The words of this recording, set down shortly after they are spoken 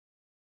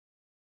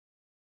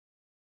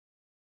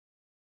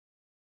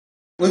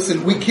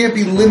Listen, we can't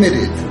be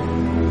limited.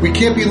 We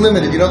can't be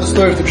limited. You know the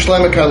story of the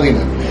Shloime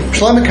Karliner.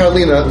 Shloime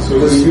Karliner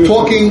was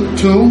talking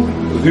to...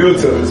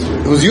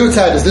 Whose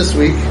Yurtzad is this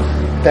week.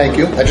 Thank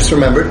you. I just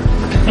remembered.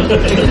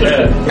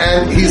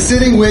 And he's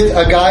sitting with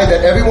a guy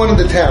that everyone in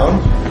the town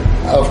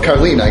of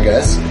Karlin, I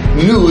guess,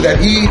 knew that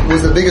he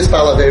was the biggest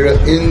balavera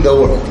in the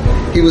world.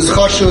 He was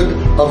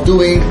chashud of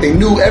doing,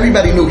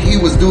 everybody knew he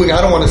was doing, I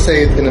don't want to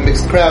say it in a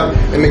mixed crowd,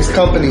 a mixed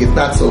company, it's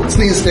not so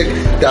sneistic,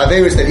 the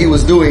averas that he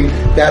was doing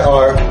that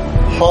are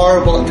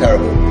horrible and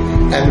terrible.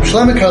 And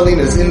Shloime Karliner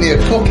is in there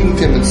talking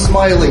to him and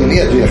smiling, and he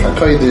had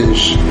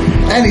HaKodesh,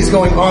 and he's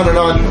going on,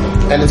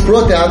 and it's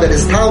brought down that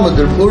his Talmud,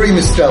 the Uri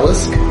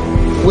Mistrelisk,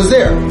 was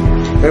there.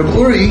 Reb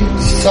Uri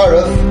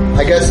Saraf,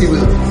 I guess he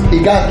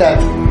got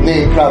that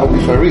name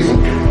probably for a reason.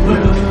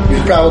 He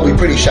was probably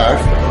pretty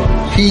sharp.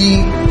 He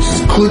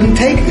just couldn't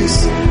take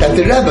this, that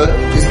the Rebbe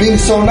is being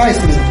so nice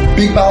to this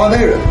big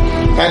balavera.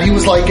 And he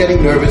was like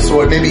getting nervous,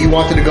 or maybe he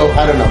wanted to go,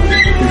 I don't know.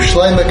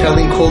 Shloime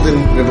Karlin called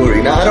him Reb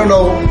Uri. Now I don't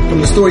know,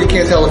 from the story you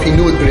can't tell if he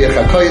knew it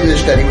B'riach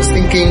HaKodesh, that he was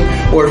thinking,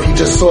 or if he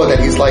just saw that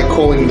he's like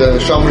calling the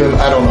Shomrim,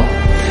 I don't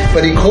know.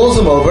 But he calls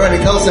him over and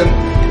he tells him,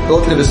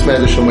 go to the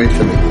Bismedish and wait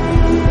for me.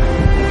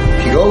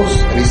 He goes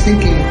and he's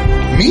thinking,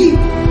 me?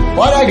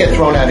 Why did I get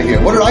thrown out of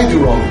here? What did I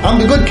do wrong? I'm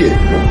the good kid.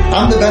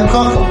 I'm the Ben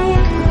Chacham.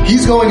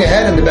 He's going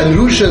ahead and the Ben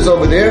Rusha is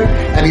over there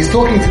and he's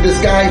talking to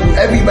this guy who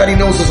everybody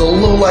knows is a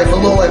lowlife.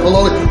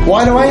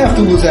 Why do I have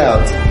to lose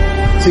out?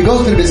 So he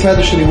goes to the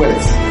Bismedish and he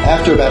waits.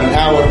 After about an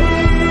hour,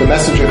 the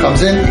messenger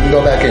comes in, he can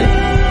go back in.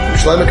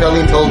 Shloime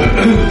Karlin told him,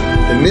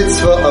 the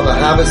mitzvah of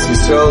AHAVAS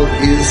YISRAEL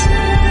is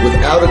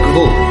without a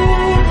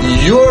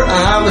gvul. Your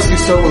AHAVAS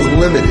YISRAEL is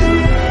limited.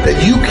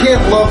 That you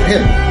can't love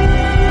him.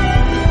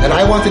 And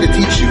I wanted to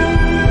teach you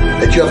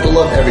that you have to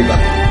love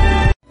everybody.